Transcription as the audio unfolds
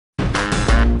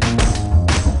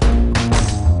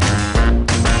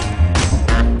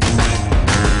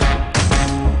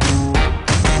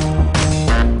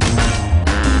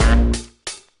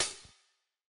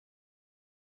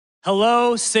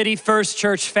Hello, City First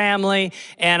Church family,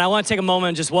 and I want to take a moment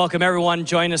and just welcome everyone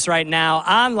joining us right now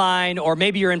online, or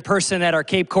maybe you're in person at our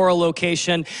Cape Coral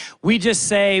location. We just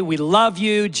say we love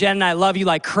you. Jen and I love you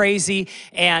like crazy,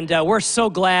 and we're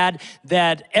so glad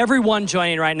that everyone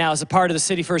joining right now is a part of the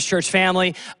City First Church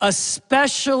family,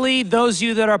 especially those of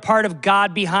you that are part of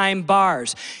God Behind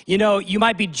Bars. You know, you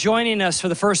might be joining us for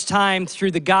the first time through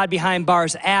the God Behind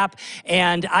Bars app,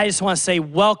 and I just want to say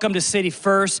welcome to City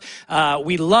First.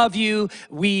 We love you.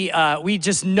 We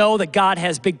just know that God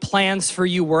has big plans for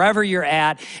you wherever you're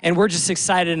at, and we're just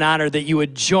excited and honored that you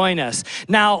would join us.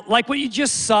 Now, like what you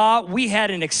just saw, we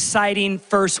had an exciting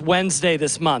first Wednesday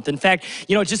this month. In fact,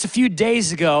 you know, just a few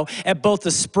days ago at both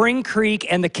the Spring Creek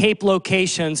and the Cape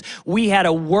locations, we had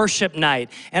a worship night.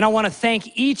 And I want to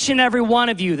thank each and every one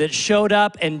of you that showed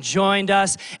up and joined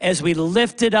us as we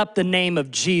lifted up the name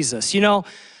of Jesus. You know,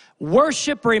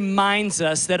 worship reminds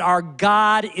us that our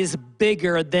God is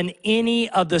bigger than any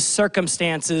of the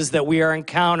circumstances that we are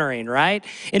encountering, right?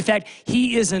 In fact,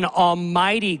 He is an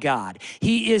almighty God.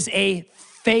 He is a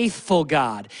faithful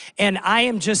God. And I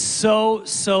am just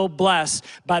so blessed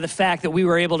by the fact that we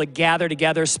were able to gather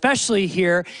together, especially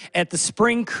here at the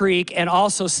Spring Creek, and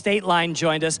also State Line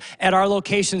joined us at our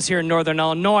locations here in Northern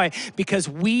Illinois, because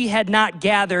we had not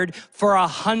gathered for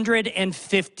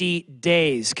 150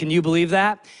 days. Can you believe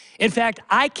that? In fact,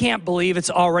 I can't believe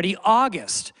it's already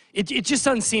August. It just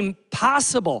doesn't seem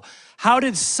possible. How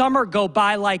did summer go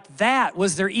by like that?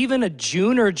 Was there even a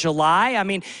June or July? I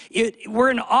mean, we're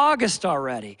in August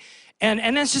already.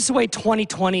 And that's just the way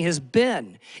 2020 has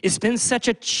been. It's been such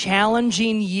a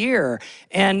challenging year.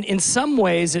 And in some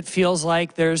ways, it feels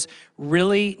like there's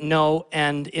really no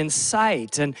end in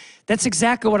sight. And that's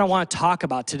exactly what I want to talk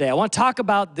about today. I want to talk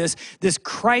about this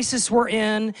crisis we're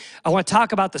in. I want to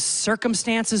talk about the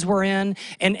circumstances we're in,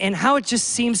 and how it just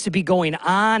seems to be going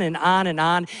on and on and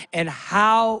on, and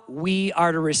how we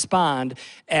are to respond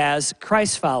as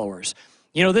Christ followers.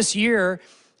 You know, this year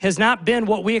has not been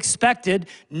what we expected,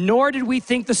 nor did we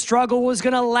think the struggle was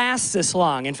gonna last this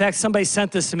long. In fact, somebody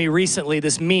sent this to me recently,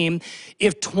 this meme.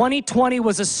 If 2020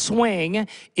 was a swing,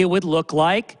 it would look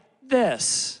like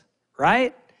this,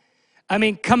 right? I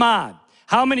mean, come on.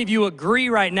 How many of you agree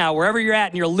right now, wherever you're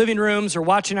at in your living rooms or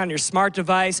watching on your smart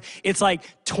device, it's like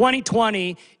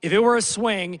 2020, if it were a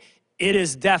swing, it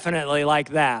is definitely like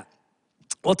that.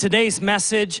 Well, today's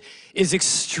message is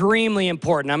extremely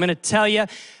important. I'm gonna tell you,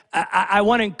 I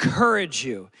want to encourage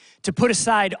you to put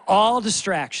aside all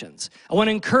distractions. I want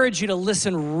to encourage you to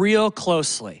listen real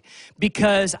closely,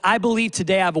 because I believe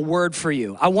today I have a word for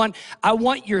you. I want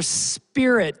your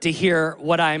spirit to hear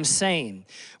what I'm saying.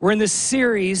 We're in this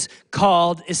series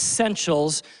called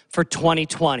Essentials for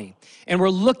 2020. And we're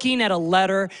looking at a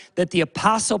letter that the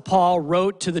Apostle Paul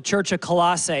wrote to the church of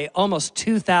Colossae almost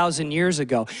 2,000 years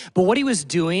ago. But what he was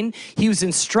doing, he was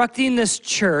instructing this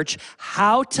church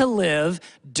how to live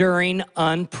during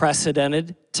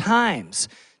unprecedented times.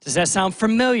 Does that sound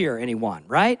familiar, anyone,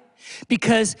 right?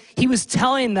 Because he was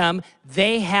telling them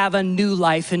they have a new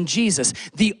life in Jesus.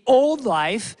 The old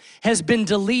life has been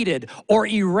deleted or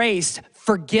erased,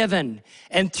 forgiven.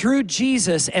 And through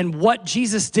Jesus and what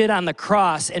Jesus did on the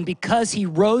cross, and because he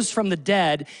rose from the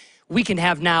dead, we can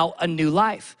have now a new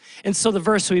life. And so the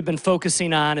verse we've been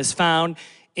focusing on is found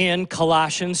in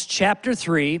Colossians chapter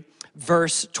 3,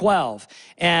 verse 12.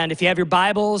 And if you have your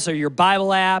Bibles or your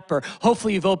Bible app, or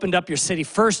hopefully you've opened up your City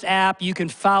First app, you can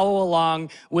follow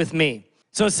along with me.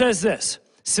 So it says this: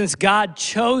 since God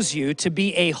chose you to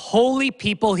be a holy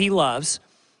people he loves,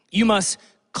 you must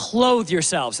clothe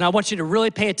yourselves. Now, I want you to really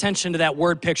pay attention to that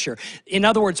word picture. In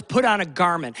other words, put on a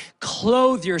garment.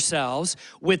 Clothe yourselves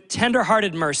with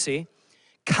tender-hearted mercy,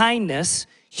 kindness,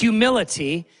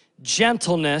 humility,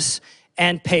 gentleness,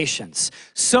 and patience.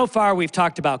 So far, we've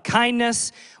talked about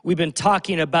kindness. We've been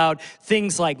talking about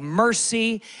things like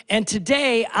mercy. And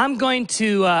today, I'm going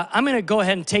to go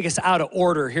ahead and take us out of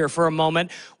order here for a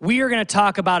moment. We are going to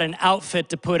talk about an outfit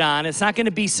to put on. It's not going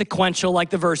to be sequential like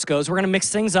the verse goes. We're going to mix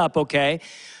things up, okay?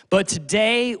 But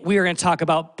today, we are going to talk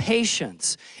about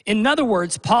patience. In other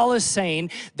words, Paul is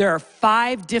saying there are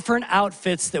 5 different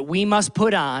outfits that we must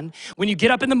put on. When you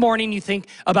get up in the morning, you think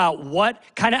about what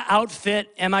kind of outfit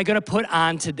am I going to put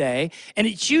on today? And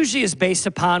it usually is based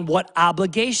upon what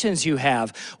obligations you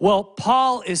have. Well,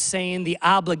 Paul is saying the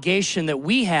obligation that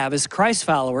we have as Christ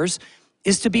followers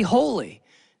is to be holy.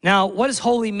 Now, what does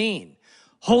holy mean?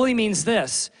 Holy means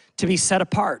this: to be set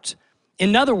apart.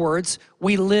 In other words,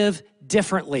 we live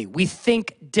differently. We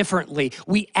think differently.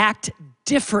 We act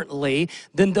differently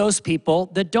than those people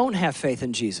that don't have faith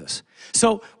in Jesus.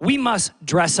 So we must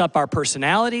dress up our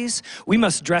personalities. We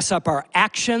must dress up our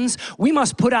actions. We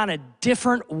must put on a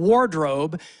different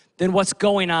wardrobe than what's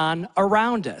going on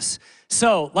around us.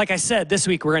 So, like I said, this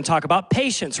week we're going to talk about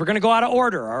patience. We're going to go out of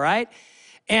order, all right?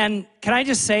 And can I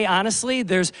just say, honestly,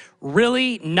 there's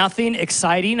really nothing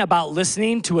exciting about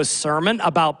listening to a sermon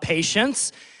about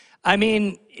patience. I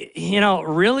mean,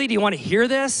 really, do you want to hear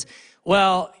this?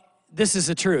 Well, this is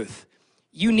the truth.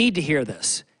 You need to hear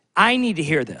this. I need to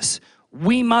hear this.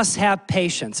 We must have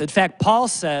patience. In fact, Paul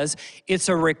says it's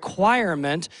a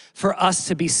requirement for us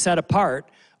to be set apart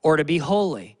or to be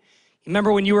holy.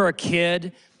 Remember when you were a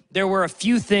kid, there were a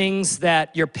few things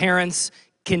that your parents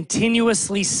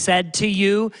continuously said to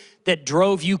you that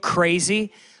drove you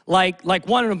crazy. Like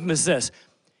one of them is this: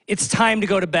 it's time to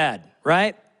go to bed,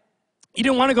 right? You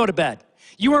didn't want to go to bed.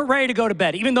 You weren't ready to go to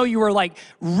bed, even though you were like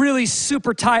really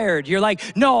super tired. You're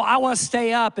like, no, I want to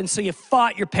stay up. And so you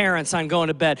fought your parents on going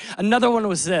to bed. Another one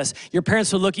was this: your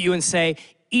parents would look at you and say,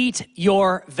 eat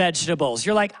your vegetables.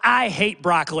 You're like, I hate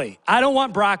broccoli. I don't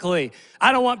want broccoli.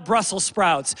 I don't want Brussels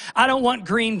sprouts. I don't want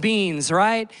green beans,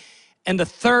 right? And the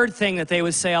third thing that they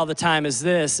would say all the time is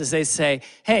this, is they say,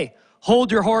 hey,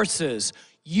 hold your horses.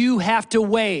 You have to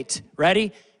wait.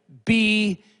 Ready?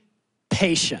 Be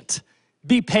patient.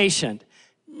 Be patient.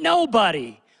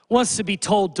 Nobody wants to be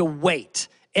told to wait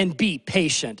and be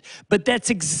patient. But that's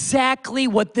exactly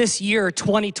what this year,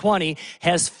 2020,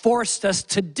 has forced us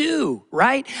to do,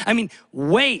 right? I mean,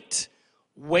 wait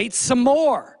some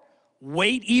more.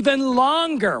 Wait even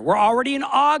longer. We're already in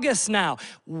August now.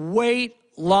 Wait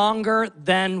longer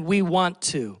than we want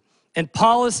to. And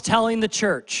Paul is telling the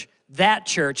church, that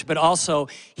church, but also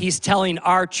he's telling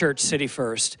our church, City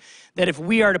First, that if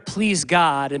we are to please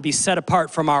God and be set apart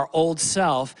from our old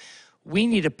self, we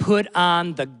need to put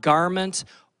on the garment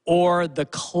or the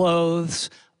clothes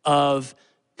of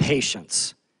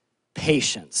patience.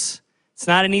 Patience. It's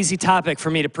not an easy topic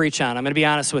for me to preach on. I'm going to be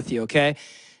honest with you, okay?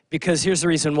 Because here's the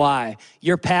reason why.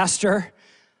 Your pastor,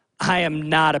 I am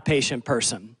not a patient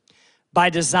person. By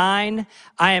design,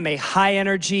 I am a high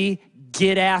energy,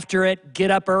 get after it, get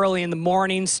up early in the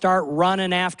morning, start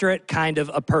running after it kind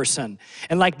of a person.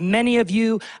 And like many of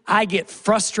you, I get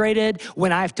frustrated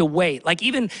when I have to wait. Like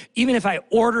even if I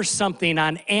order something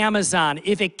on Amazon,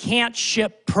 if it can't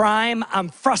ship Prime, I'm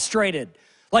frustrated.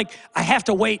 Like I have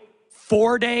to wait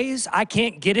 4 days. I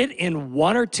can't get it in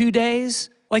 1 or 2 days.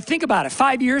 Like think about it,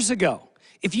 5 years ago,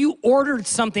 if you ordered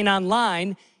something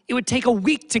online, it would take a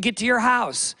week to get to your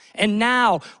house. And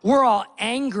now we're all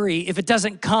angry if it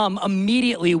doesn't come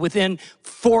immediately within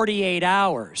 48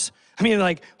 hours. I mean,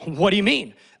 like, what do you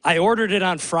mean? I ordered it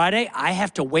on Friday. I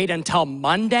have to wait until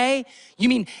Monday? You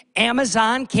mean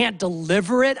Amazon can't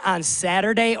deliver it on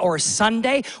Saturday or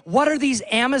Sunday? What are these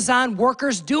Amazon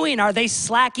workers doing? Are they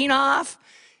slacking off?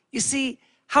 You see,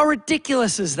 how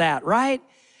ridiculous is that, right?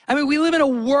 I mean, we live in a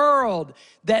world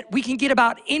that we can get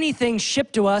about anything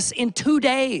shipped to us in 2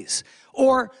 days,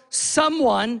 or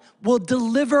someone will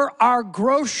deliver our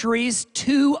groceries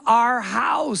to our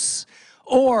house,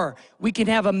 or we can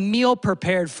have a meal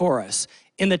prepared for us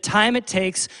in the time it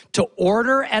takes to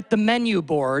order at the menu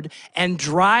board and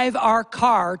drive our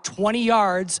car 20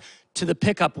 yards to the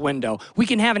pickup window. We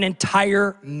can have an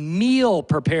entire meal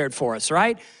prepared for us,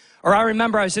 right? Or I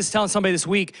remember I was just telling somebody this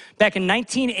week, back in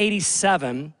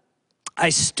 1987, I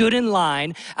stood in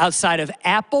line outside of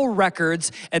Apple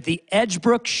Records at the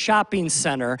Edgebrook Shopping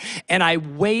Center, and I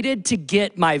waited to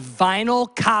get my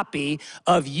vinyl copy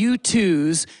of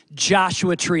U2's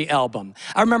Joshua Tree album.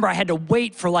 I remember I had to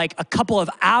wait for like a couple of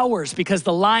hours because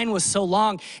the line was so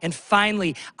long, and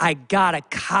finally I got a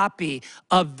copy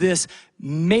of this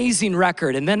amazing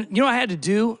record. And then, you know what I had to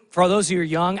do? For those of you who are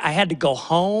young, I had to go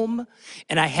home,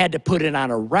 and I had to put it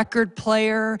on a record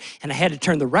player, and I had to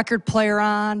turn the record player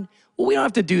on. Well, we don't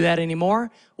have to do that anymore.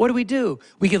 What do?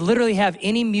 We can literally have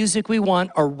any music we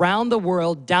want around the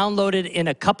world downloaded in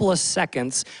a couple of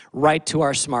seconds right to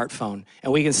our smartphone.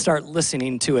 And we can start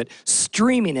listening to it,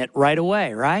 streaming it right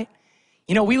away, right?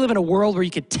 You know, we live in a world where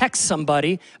you could text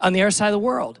somebody on the other side of the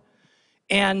world.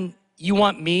 And you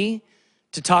want me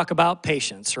to talk about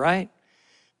patience, right?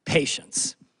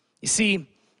 Patience. You see,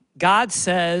 God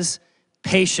says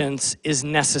patience is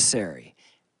necessary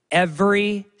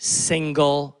every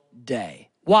single day.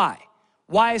 Why?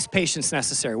 Why is patience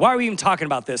necessary? Why are we even talking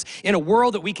about this? In a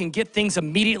world that we can get things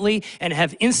immediately and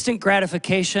have instant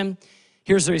gratification,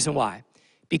 here's the reason why.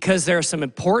 Because there are some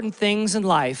important things in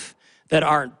life that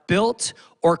aren't built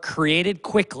or created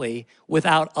quickly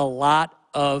without a lot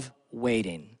of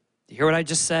waiting. You hear what I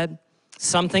just said?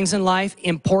 some things in life,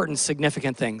 important,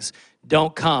 significant things,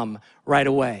 don't come right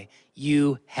away.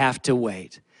 You have to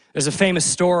wait. There's a famous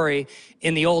story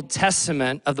in the Old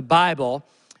Testament of the Bible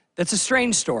that's a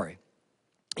strange story.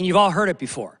 And you've all heard it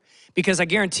before, because I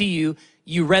guarantee you,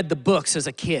 you read the books as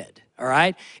a kid, all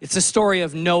right? It's the story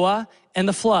of Noah and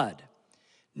the flood.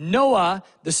 Noah,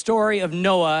 the story of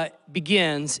Noah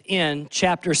begins in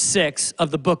chapter 6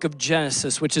 of the book of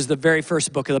Genesis, which is the very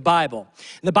first book of the Bible.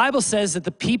 And the Bible says that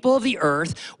the people of the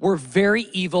earth were very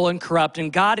evil and corrupt,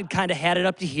 and God had kind of had it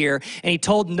up to here, and he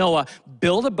told Noah,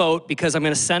 build a boat because I'm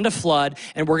going to send a flood,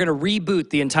 and we're going to reboot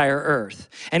the entire earth.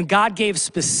 And God gave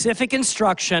specific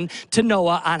instruction to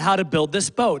Noah on how to build this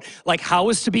boat, like how it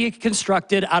was to be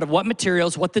constructed, out of what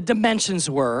materials, what the dimensions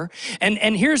were.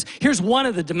 And here's one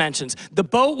of the dimensions. The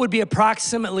boat would be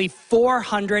approximately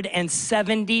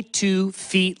 472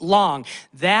 feet long.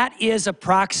 That is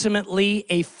approximately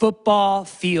a football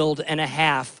field and a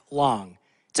half long.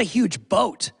 It's a huge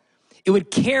boat. It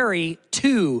would carry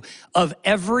 2 of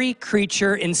every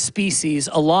creature and species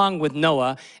along with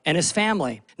Noah and his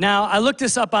family. Now, I looked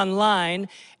this up online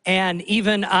and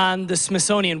even on the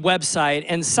Smithsonian website,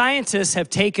 and scientists have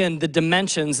taken the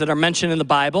dimensions that are mentioned in the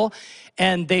Bible,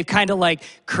 and they've kind of like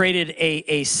created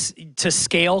a to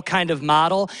scale kind of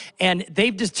model, and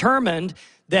they've determined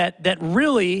that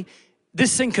really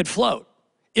this thing could float.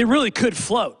 It really could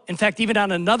float. In fact, even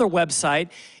on another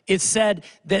website, it said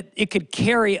that it could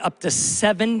carry up to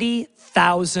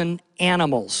 70,000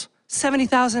 animals.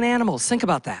 70,000 animals, think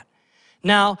about that.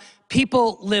 Now,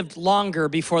 people lived longer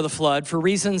before the flood for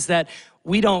reasons that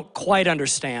we don't quite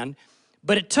understand,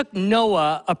 but it took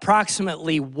Noah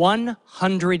approximately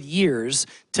 100 years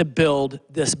to build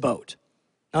this boat.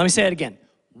 Now, let me say it again.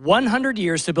 100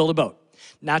 years to build a boat.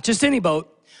 Not just any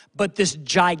boat, but this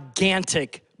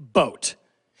gigantic boat.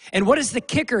 And what is the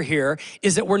kicker here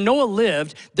is that where Noah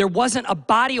lived, there wasn't a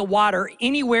body of water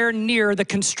anywhere near the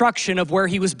construction of where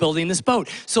he was building this boat.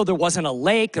 So there wasn't a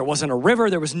lake, there wasn't a river,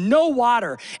 there was no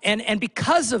water. And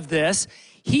because of this,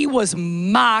 he was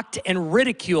mocked and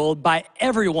ridiculed by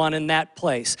everyone in that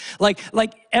place. Like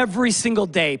every single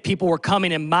day, people were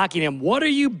coming and mocking him. What are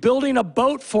you building a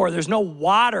boat for? There's no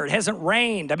water, it hasn't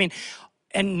rained. And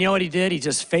you know what he did? He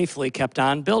just faithfully kept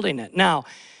on building it. Now,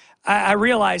 I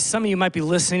realize some of you might be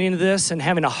listening to this and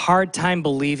having a hard time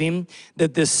believing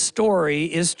that this story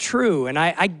is true. And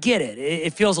I get it.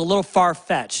 It feels a little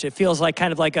far-fetched. It feels like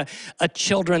kind of like a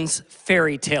children's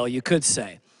fairy tale, you could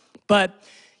say. But,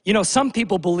 you know, some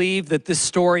people believe that this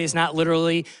story is not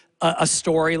literally a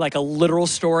story, like a literal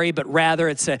story, but rather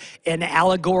it's an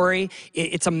allegory.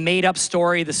 It's a made-up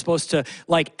story that's supposed to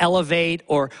like elevate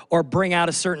or bring out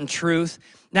a certain truth.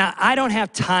 Now, I don't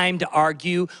have time to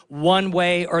argue one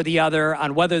way or the other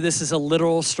on whether this is a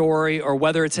literal story or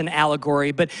whether it's an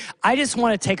allegory, but I just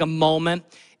want to take a moment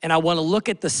and I want to look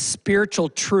at the spiritual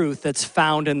truth that's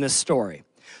found in this story.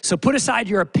 So put aside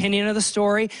your opinion of the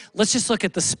story. Let's just look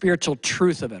at the spiritual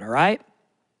truth of it, all right?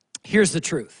 Here's the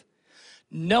truth.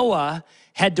 Noah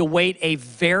had to wait a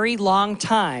very long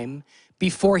time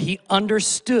before he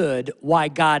understood why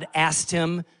God asked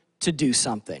him to do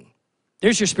something.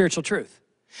 There's your spiritual truth.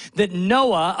 That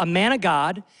Noah, a man of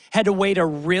God, had to wait a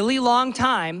really long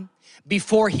time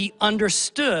before he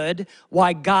understood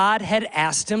why God had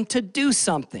asked him to do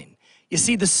something. You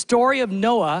see, the story of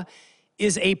Noah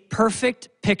is a perfect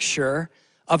picture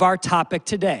of our topic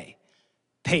today,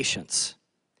 patience.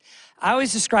 I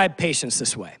always describe patience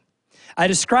this way. I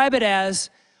describe it as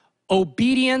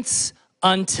obedience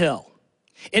until.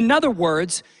 In other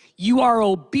words, you are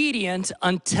obedient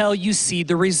until you see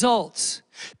the results.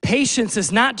 Patience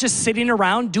is not just sitting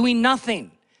around doing nothing.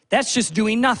 That's just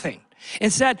doing nothing.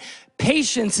 Instead,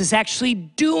 patience is actually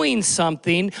doing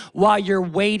something while you're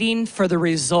waiting for the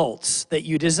results that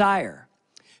you desire.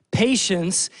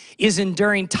 Patience is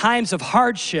enduring times of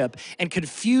hardship and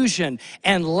confusion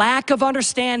and lack of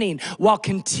understanding while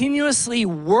continuously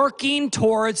working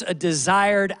towards a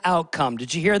desired outcome.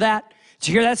 Did you hear that? Did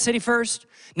you hear that, City First?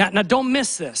 Now, don't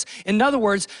miss this. In other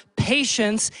words,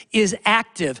 patience is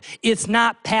active. It's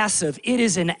not passive. It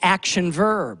is an action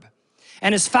verb.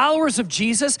 And as followers of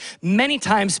Jesus, many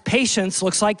times patience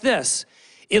looks like this.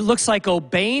 It looks like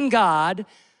obeying God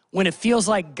when it feels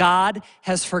like God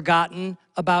has forgotten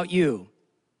about you.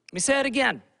 Let me say it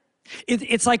again.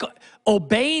 It's like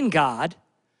obeying God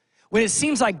when it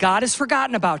seems like God has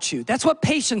forgotten about you. That's what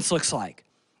patience looks like.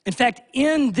 In fact,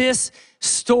 in this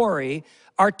story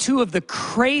are 2 of the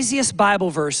craziest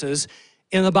Bible verses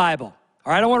in the Bible.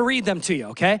 All right, I want to read them to you,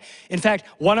 okay? In fact,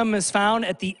 one of them is found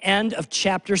at the end of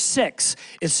chapter 6.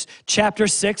 It's chapter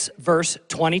 6, verse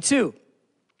 22.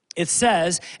 It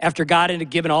says, after God had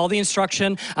given all the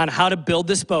instruction on how to build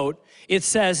this boat, it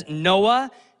says,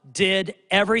 Noah did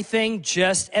everything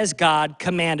just as God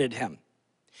commanded him.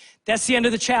 That's the end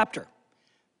of the chapter,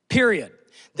 period.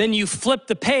 Then you flip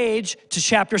the page to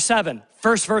chapter 7,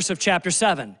 first verse of chapter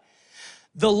 7.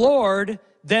 The Lord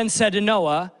then said to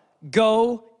Noah,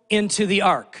 go into the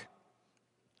ark.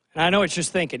 And I know what you're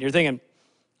thinking. You're thinking,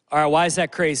 all right, why is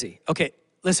that crazy? Okay,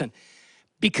 listen.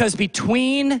 Because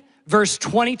between verse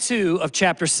 22 of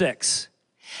chapter 6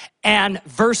 and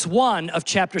verse 1 of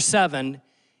chapter 7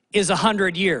 is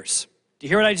 100 years. Do you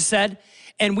hear what I just said?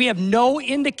 And we have no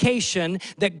indication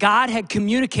that God had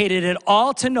communicated it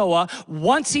all to Noah.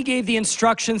 Once he gave the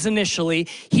instructions initially,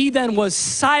 he then was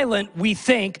silent, we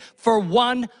think, for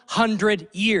 100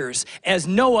 years as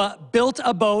Noah built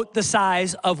a boat the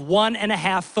size of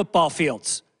 1.5 football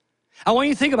fields. I want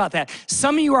you to think about that.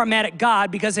 Some of you are mad at God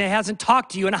because he hasn't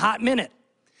talked to you in a hot minute.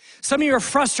 Some of you are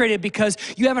frustrated because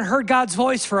you haven't heard God's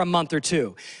voice for a month or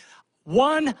two.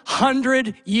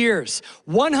 100 years.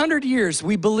 100 years,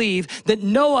 we believe that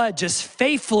Noah just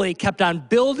faithfully kept on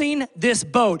building this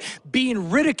boat,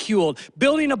 being ridiculed,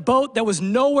 building a boat that was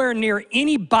nowhere near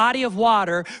any body of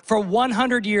water for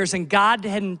 100 years, and God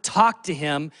hadn't talked to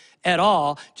him at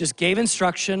all, just gave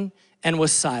instruction and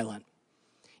was silent.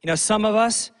 You know, some of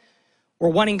us, we're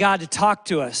wanting God to talk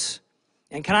to us.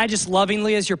 And can I just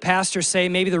lovingly, as your pastor, say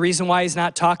maybe the reason why he's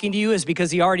not talking to you is because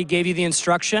he already gave you the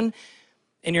instruction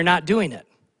and you're not doing it.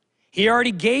 He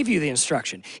already gave you the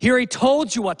instruction. He already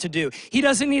told you what to do. He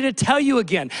doesn't need to tell you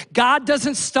again. God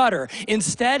doesn't stutter.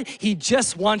 Instead, he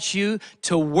just wants you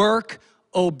to work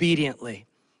obediently.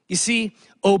 You see,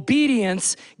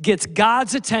 obedience gets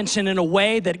God's attention in a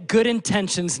way that good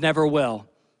intentions never will.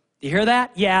 You hear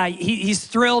that? Yeah, he's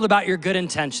thrilled about your good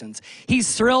intentions.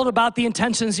 He's thrilled about the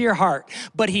intentions of your heart,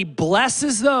 but he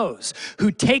blesses those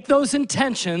who take those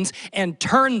intentions and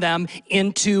turn them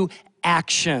into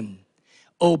action,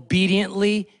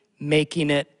 obediently making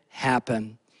it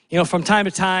happen. You know, from time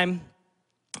to time,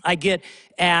 I get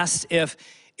asked if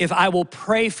I will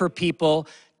pray for people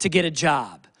to get a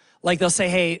job. Like they'll say,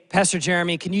 hey, Pastor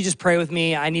Jeremy, can you just pray with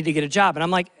me? I need to get a job. And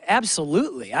I'm like,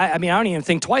 absolutely. I mean, I don't even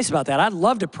think twice about that. I'd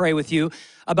love to pray with you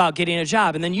about getting a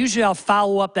job. And then usually I'll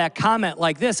follow up that comment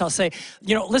like this. I'll say,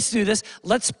 you know, let's do this.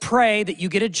 Let's pray that you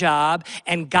get a job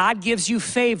and God gives you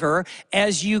favor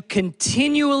as you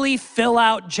continually fill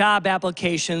out job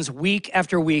applications week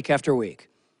after week after week.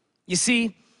 You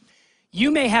see,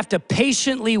 you may have to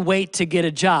patiently wait to get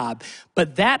a job,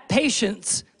 but that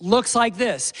patience looks like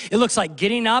this. It looks like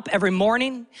getting up every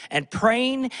morning and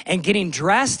praying and getting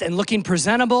dressed and looking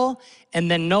presentable. And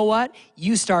then know what?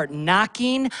 You start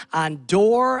knocking on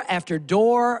door after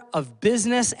door of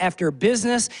business after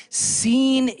business,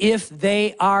 seeing if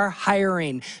they are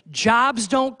hiring. Jobs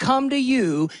don't come to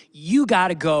you. You got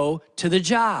to go to the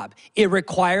job. It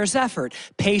requires effort.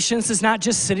 Patience is not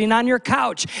just sitting on your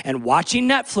couch and watching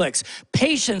Netflix.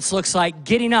 Patience looks like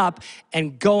getting up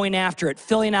and going after it,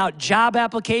 filling out job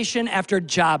application after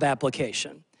job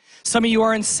application. Some of you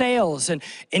are in sales and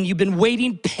you've been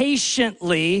waiting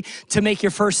patiently to make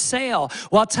your first sale.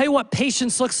 Well, I'll tell you what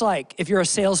patience looks like if you're a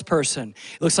salesperson.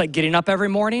 It looks like getting up every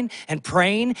morning and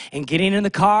praying and getting in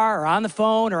the car or on the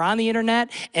phone or on the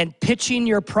internet and pitching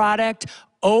your product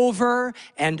over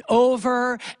and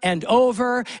over and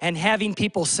over and having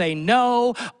people say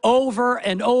no over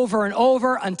and over and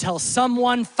over until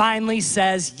someone finally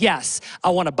says, yes,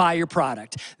 I want to buy your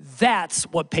product. That's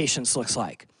what patience looks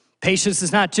like. Patience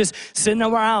is not just sitting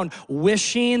around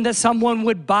wishing that someone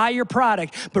would buy your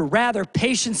product, but rather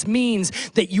patience means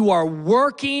that you are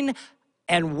working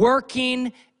and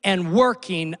working and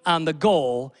working on the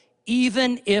goal,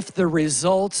 even if the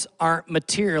results aren't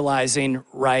materializing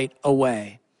right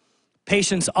away.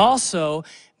 Patience also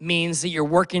means that you're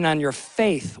working on your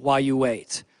faith while you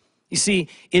wait. You see,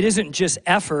 it isn't just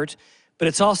effort, but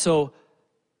it's also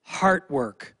heart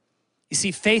work. You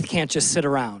see, faith can't just sit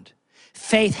around.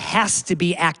 Faith has to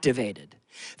be activated.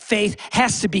 Faith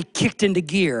has to be kicked into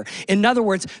gear. In other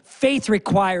words, faith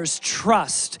requires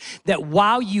trust, that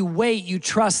while you wait, you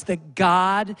trust that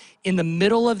God, in the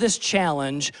middle of this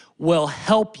challenge, will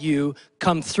help you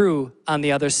come through on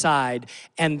the other side.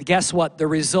 And guess what? The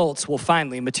results will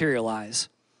finally materialize.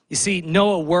 You see,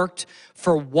 Noah worked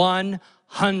for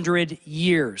 100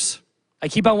 years. I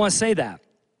keep on wanting to say that.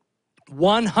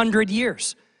 100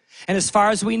 years. And as far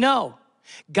as we know,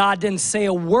 God didn't say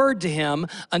a word to him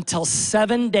until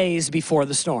 7 days before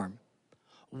the storm.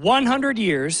 100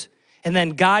 years, and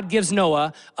then God gives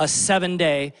Noah a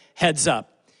 7-day heads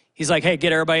up. He's like, hey,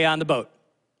 get everybody on the boat.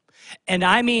 And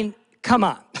I mean, come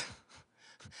on.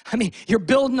 I mean, you're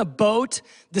building a boat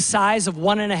the size of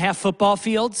 1.5 football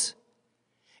fields,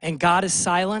 and God is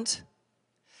silent.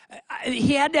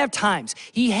 He had to have times.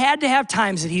 He had to have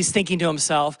times that he's thinking to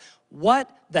himself, what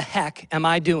the heck am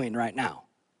I doing right now?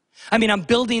 I mean, I'm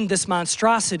building this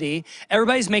monstrosity.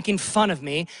 Everybody's making fun of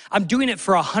me. I'm doing it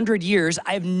for 100 years.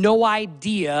 I have no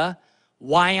idea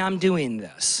why I'm doing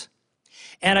this.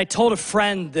 And I told a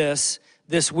friend this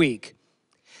week,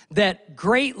 that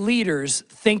great leaders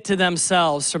think to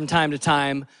themselves from time to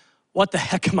time, what the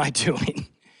heck am I doing?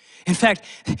 In fact,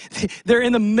 they're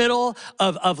in the middle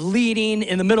of leading,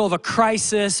 in the middle of a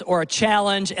crisis or a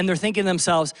challenge, and they're thinking to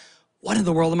themselves, what in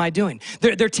the world am I doing?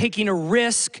 They're taking a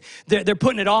risk. They're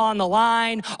putting it all on the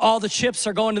line. All the chips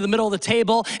are going to the middle of the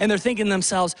table, and they're thinking to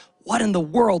themselves, what in the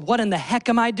world, what in the heck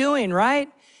am I doing, right?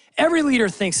 Every leader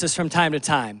thinks this from time to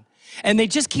time. And they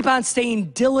just keep on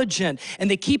staying diligent,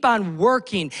 and they keep on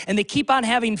working, and they keep on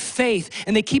having faith,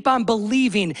 and they keep on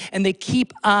believing, and they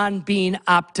keep on being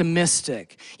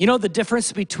optimistic. You know, the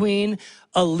difference between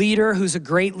a leader who's a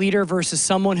great leader versus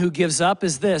someone who gives up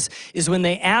is this, is when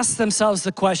they ask themselves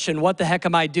the question, what the heck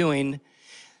am I doing?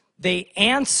 They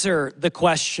answer the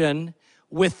question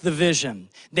with the vision.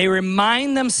 They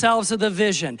remind themselves of the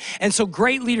vision. And so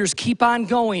great leaders keep on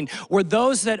going, where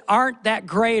those that aren't that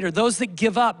great or those that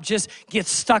give up just get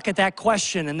stuck at that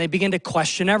question, and they begin to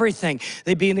question everything.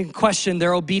 They begin to question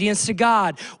their obedience to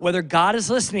God, whether God is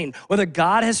listening, whether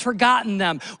God has forgotten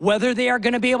them, whether they are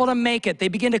going to be able to make it. They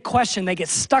begin to question. They get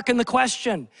stuck in the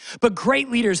question. But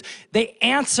great leaders, they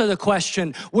answer the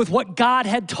question with what God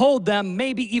had told them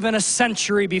maybe even a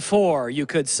century before, you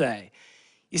could say.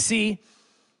 You see,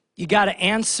 you got to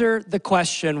answer the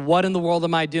question, what in the world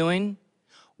am I doing?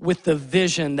 With the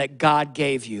vision that God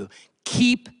gave you.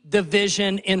 Keep the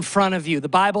vision in front of you. The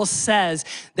Bible says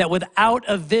that without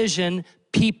a vision,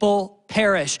 people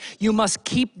perish. You must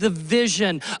keep the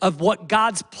vision of what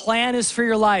God's plan is for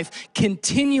your life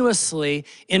continuously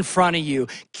in front of you.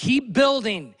 Keep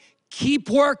building, keep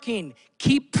working,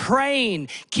 keep praying,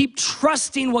 keep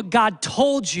trusting what God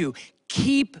told you.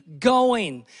 Keep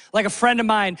going. Like a friend of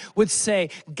mine would say,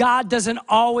 God doesn't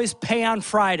always pay on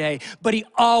Friday, but he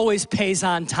always pays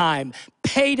on time.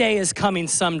 Payday is coming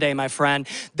someday, my friend.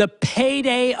 The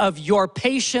payday of your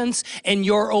patience and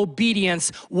your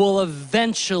obedience will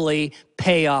eventually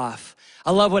pay off.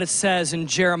 I love what it says in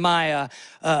Jeremiah,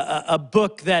 a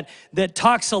book that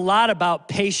talks a lot about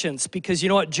patience, because you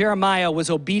know what? Jeremiah was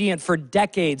obedient for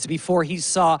decades before he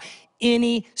saw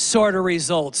any sort of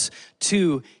results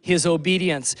to his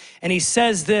obedience. And he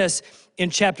says this in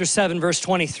chapter 7, verse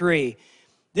 23.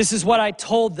 This is what I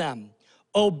told them.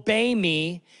 Obey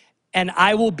me, and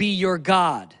I will be your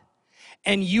God,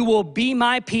 and you will be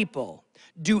my people.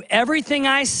 Do everything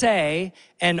I say,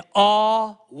 and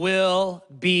all will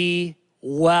be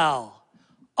well.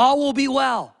 All will be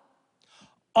well.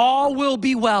 All will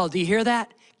be well. Do you hear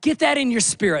that? Get that in your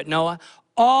spirit, Noah.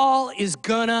 All is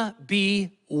gonna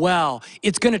be well.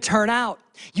 It's gonna turn out.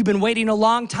 You've been waiting a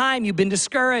long time. You've been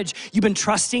discouraged. You've been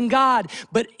trusting God,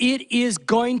 but it is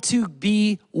going to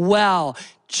be well.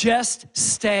 Just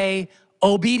stay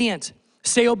obedient.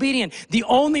 Stay obedient. The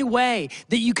only way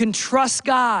that you can trust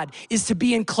God is to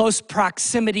be in close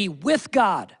proximity with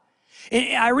God.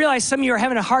 I realize some of you are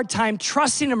having a hard time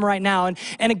trusting him right now.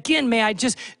 And again, may I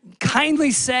just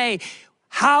kindly say,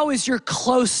 how is your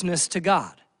closeness to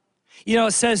God? You know,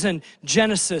 it says in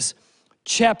Genesis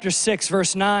chapter 6,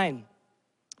 verse 9,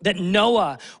 that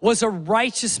Noah was a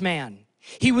righteous man.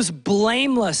 He was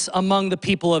blameless among the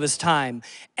people of his time,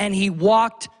 and he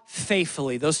walked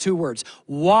faithfully. Those two words,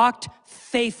 walked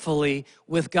faithfully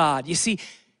with God. You see,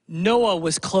 Noah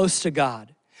was close to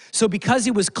God. So because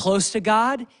he was close to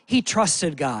God, he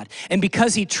trusted God. And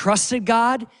because he trusted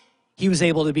God, he was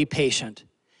able to be patient.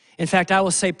 In fact, I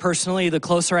will say personally, the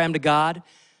closer I am to God,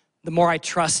 the more I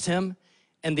trust him,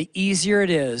 and the easier it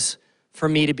is for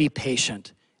me to be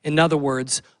patient. In other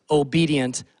words,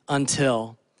 obedient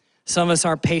until. Some of us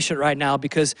aren't patient right now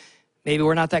because maybe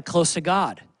we're not that close to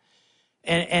God.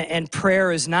 And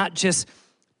prayer is not just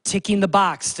ticking the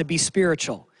box to be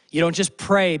spiritual. You don't just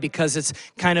pray because it's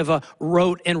kind of a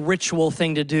rote and ritual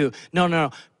thing to do.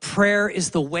 No. Prayer is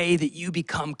the way that you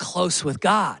become close with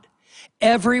God.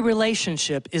 Every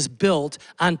relationship is built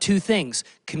on two things,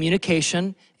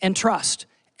 communication and trust.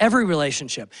 Every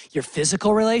relationship, your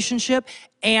physical relationship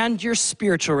and your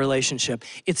spiritual relationship.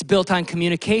 It's built on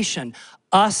communication,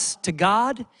 us to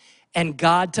God and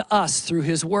God to us through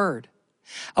his word.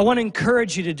 I want to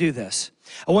encourage you to do this.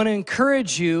 I want to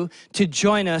encourage you to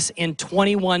join us in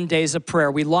 21 Days of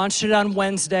Prayer. We launched it on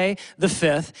Wednesday, the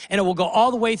 5th, and it will go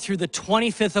all the way through the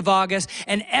 25th of August.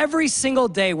 And every single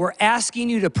day, we're asking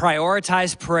you to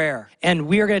prioritize prayer. And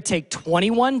we are going to take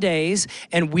 21 days,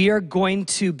 and we are going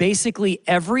to basically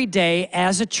every day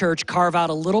as a church carve out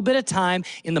a little bit of time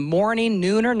in the morning,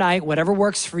 noon, or night, whatever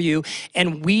works for you.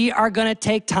 And we are going to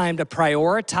take time to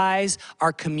prioritize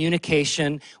our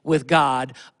communication with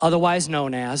God, otherwise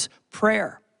known as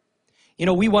prayer. You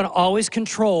know, we want to always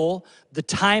control the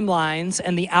timelines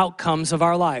and the outcomes of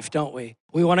our life, don't we?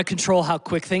 We want to control how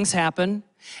quick things happen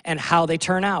and how they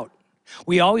turn out.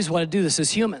 We always want to do this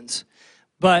as humans.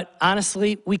 But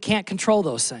honestly, we can't control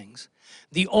those things.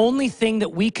 The only thing that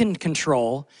we can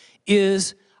control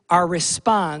is our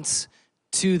response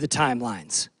to the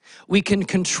timelines. We can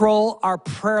control our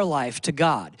prayer life to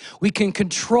God. We can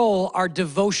control our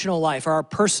devotional life, our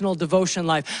personal devotion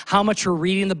life, how much we're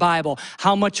reading the Bible,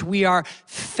 how much we are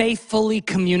faithfully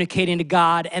communicating to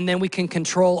God, and then we can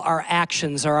control our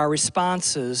actions or our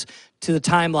responses to the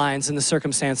timelines and the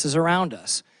circumstances around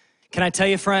us. Can I tell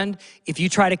you, friend, if you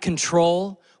try to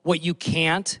control what you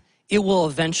can't, it will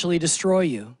eventually destroy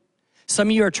you. Some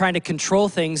of you are trying to control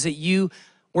things that you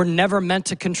were never meant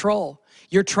to control.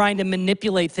 You're trying to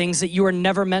manipulate things that you were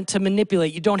never meant to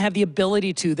manipulate. You don't have the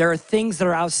ability to. There are things that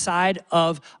are outside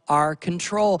of our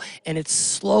control, and it's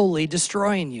slowly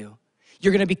destroying you.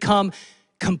 You're gonna become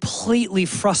completely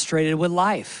frustrated with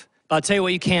life. But I'll tell you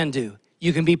what you can do.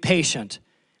 You can be patient,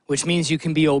 which means you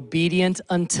can be obedient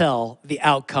until the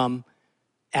outcome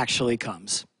actually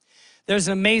comes. There's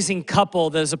an amazing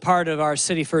couple that's a part of our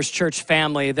City First Church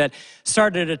family that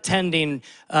started attending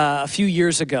a few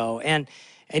years ago. And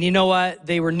you know what?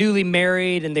 They were newly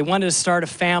married and they wanted to start a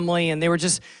family, and they were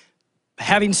just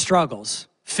having struggles.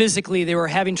 Physically, they were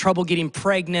having trouble getting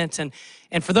pregnant.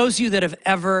 And for those of you that have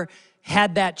ever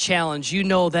had that challenge, you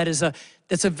know that's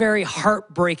a very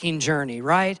heartbreaking journey,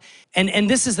 right? And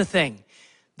this is the thing.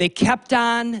 They kept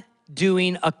on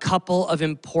doing a couple of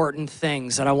important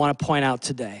things that I want to point out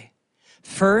today.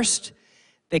 First,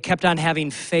 they kept on having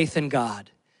faith in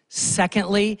God.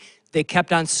 Secondly, they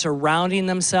kept on surrounding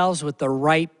themselves with the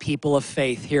right people of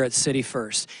faith here at City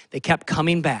First. They kept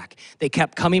coming back. They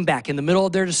kept coming back. In the middle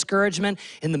of their discouragement,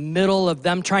 in the middle of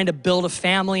them trying to build a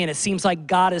family, and it seems like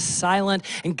God is silent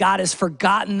and God has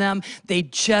forgotten them, they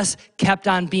just kept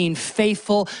on being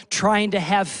faithful, trying to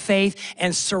have faith,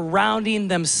 and surrounding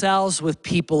themselves with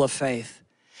people of faith.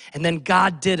 And then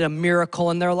God did a miracle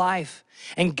in their life,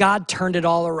 and God turned it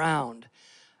all around.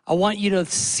 I want you to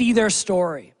see their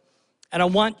story. And I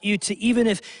want you to, even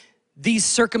if these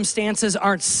circumstances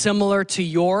aren't similar to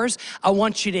yours, I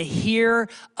want you to hear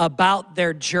about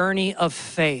their journey of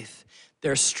faith,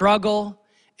 their struggle,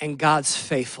 and God's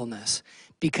faithfulness,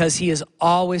 because He is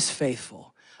always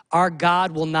faithful. Our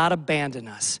God will not abandon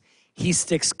us. He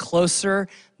sticks closer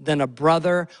than a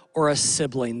brother or a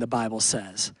sibling, the Bible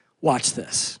says. Watch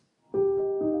this.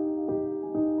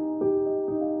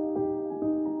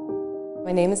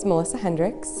 My name is Melissa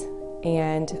Hendricks,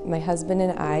 and my husband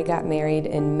and I got married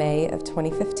in May of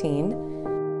 2015.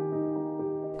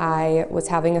 I was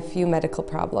having a few medical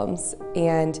problems,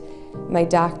 and my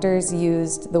doctors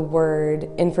used the word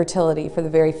infertility for the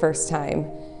very first time.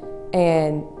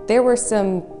 And there were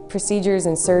some procedures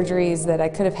and surgeries that I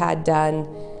could have had done,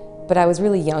 but I was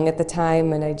really young at the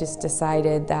time, and I just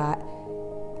decided that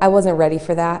I wasn't ready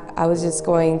for that. I was just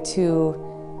going to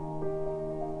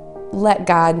let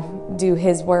God do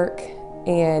His work.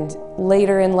 And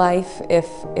later in life,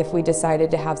 if we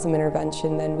decided to have some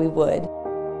intervention, then we would.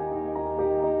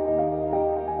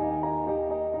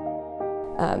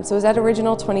 So it was at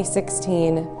Original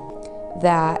 2016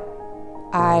 that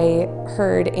I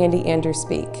heard Andy Andrews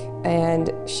speak,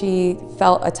 and she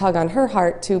felt a tug on her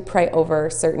heart to pray over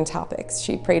certain topics.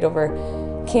 She prayed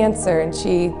over cancer, and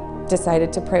she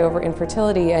decided to pray over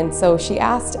infertility, and so she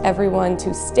asked everyone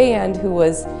to stand who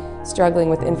was struggling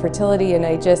with infertility, and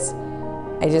I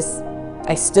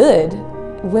stood.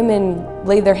 Women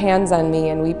laid their hands on me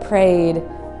and we prayed.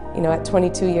 You know, at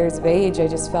 22 years of age, I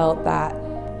just felt that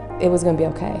it was going to be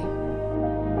okay.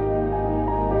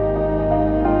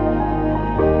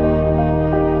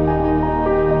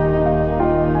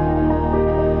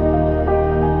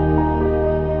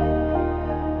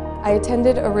 I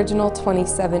attended Original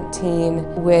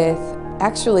 2017 with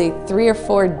actually 3 or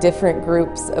 4 different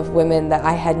groups of women that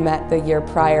I had met the year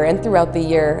prior and throughout the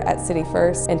year at City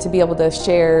First, and to be able to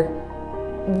share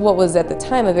what was at the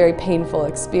time a very painful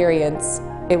experience,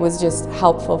 it was just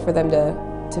helpful for them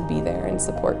to to be there and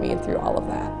support me through all of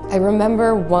that. I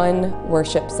remember one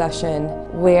worship session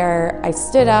where I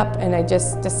stood up and I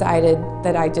just decided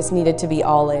that I just needed to be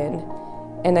all in.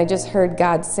 And I just heard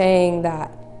God saying that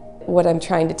what I'm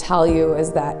trying to tell you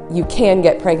is that you can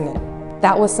get pregnant.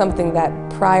 That was something that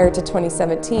prior to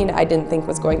 2017, I didn't think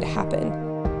was going to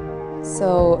happen.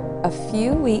 So a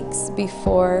few weeks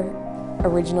before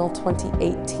Original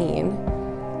 2018,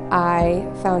 I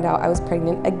found out I was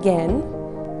pregnant again,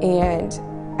 and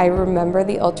I remember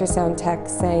the ultrasound tech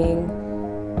saying,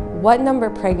 "What number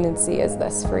pregnancy is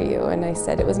this for you?" And I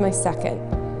said, "It was my second."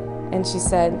 And she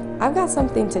said, "I've got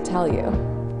something to tell you.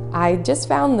 I just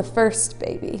found the first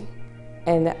baby."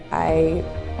 And I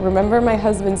remember my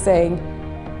husband saying,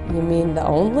 "You mean the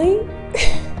only?"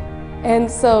 And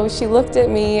so she looked at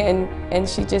me and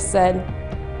she just said,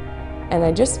 "And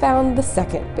I just found the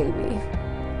second baby."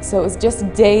 So it was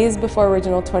just days before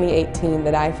Original 2018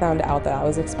 that I found out that I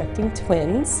was expecting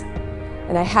twins.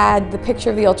 And I had the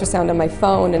picture of the ultrasound on my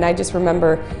phone, and I just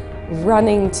remember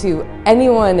running to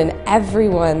anyone and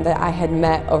everyone that I had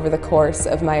met over the course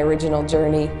of my original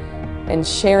journey and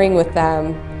sharing with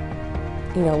them,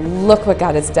 look what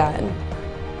God has done.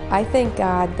 I thank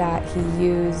God that He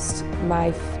used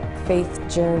my faith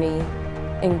journey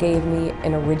and gave me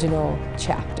an original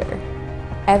chapter.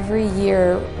 Every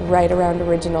year, right around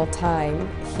original time,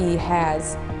 He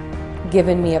has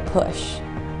given me a push,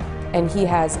 and He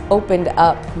has opened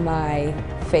up my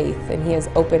faith, and He has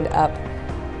opened up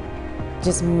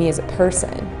just me as a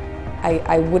person.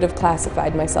 I would have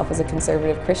classified myself as a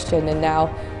conservative Christian, and now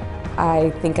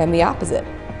I think I'm the opposite.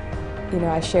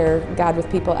 I share God with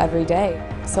people every day.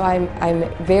 So I'm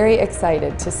very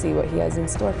excited to see what He has in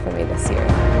store for me this year.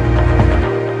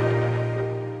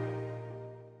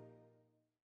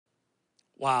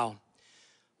 Wow,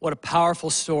 what a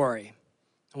powerful story.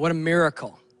 What a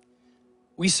miracle.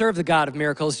 We serve the God of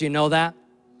miracles, do you know that?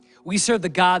 We serve the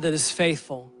God that is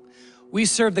faithful. We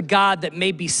serve the God that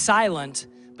may be silent,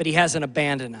 but He hasn't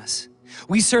abandoned us.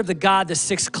 We serve the God that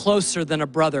sticks closer than a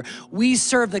brother. We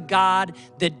serve the God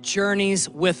that journeys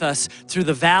with us through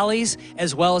the valleys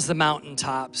as well as the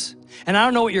mountaintops. And I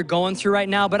don't know what you're going through right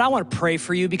now, but I want to pray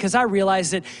for you because I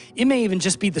realize that it may even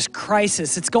just be this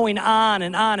crisis. It's going on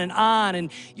and on and on, and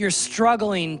you're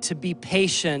struggling to be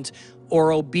patient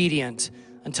or obedient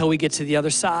until we get to the other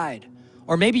side.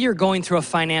 Or maybe you're going through a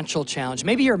financial challenge.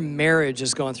 Maybe your marriage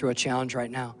is going through a challenge right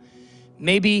now.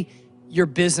 Maybe your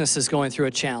business is going through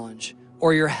a challenge,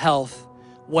 or your health.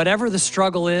 Whatever the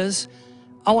struggle is,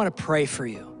 I want to pray for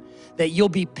you that you'll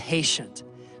be patient,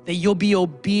 that you'll be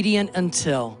obedient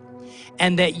until,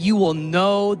 and that you will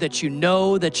know that you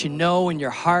know that you know in your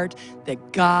heart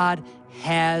that God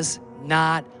has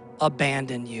not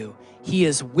abandoned you. He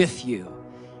is with you,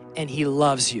 and He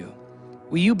loves you.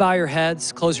 Will you bow your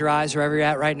heads, close your eyes wherever you're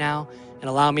at right now, and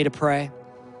allow me to pray?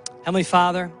 Heavenly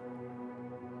Father,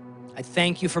 I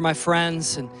thank You for my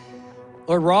friends, and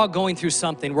Lord, we're all going through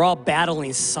something. We're all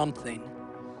battling something.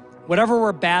 Whatever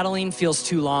we're battling feels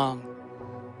too long,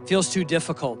 feels too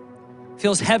difficult,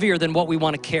 feels heavier than what we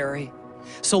want to carry.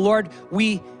 So Lord,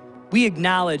 we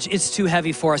acknowledge it's too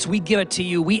heavy for us. We give it to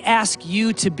You. We ask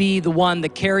You to be the one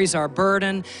that carries our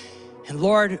burden. And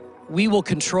Lord, we will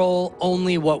control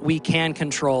only what we can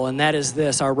control, and that is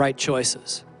this, our right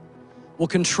choices. We'll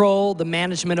control the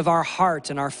management of our heart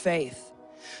and our faith.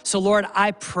 So Lord,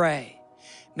 I pray,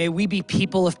 may we be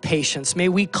people of patience. May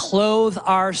we clothe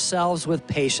ourselves with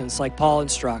patience like Paul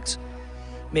instructs.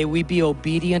 May we be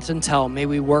obedient until. May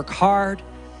we work hard.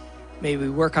 May we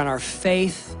work on our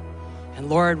faith. And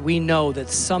Lord, we know that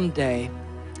someday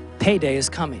payday is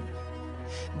coming,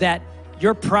 that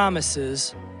Your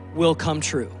promises will come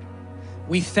true.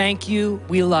 We thank You.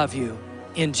 We love You.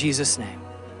 In Jesus' name,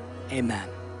 amen.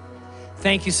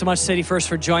 Thank you so much, City First,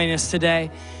 for joining us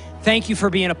today. Thank you for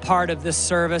being a part of this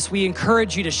service. We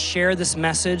encourage you to share this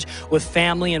message with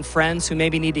family and friends who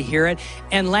maybe need to hear it.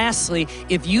 And lastly,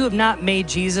 if you have not made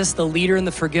Jesus the leader and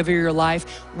the forgiver of your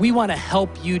life, we want to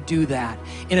help you do that.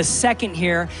 In a second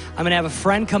here, I'm going to have a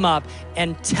friend come up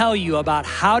and tell you about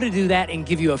how to do that and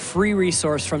give you a free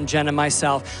resource from Jen and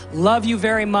myself. Love you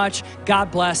very much.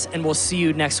 God bless, and we'll see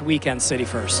you next weekend, City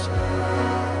First.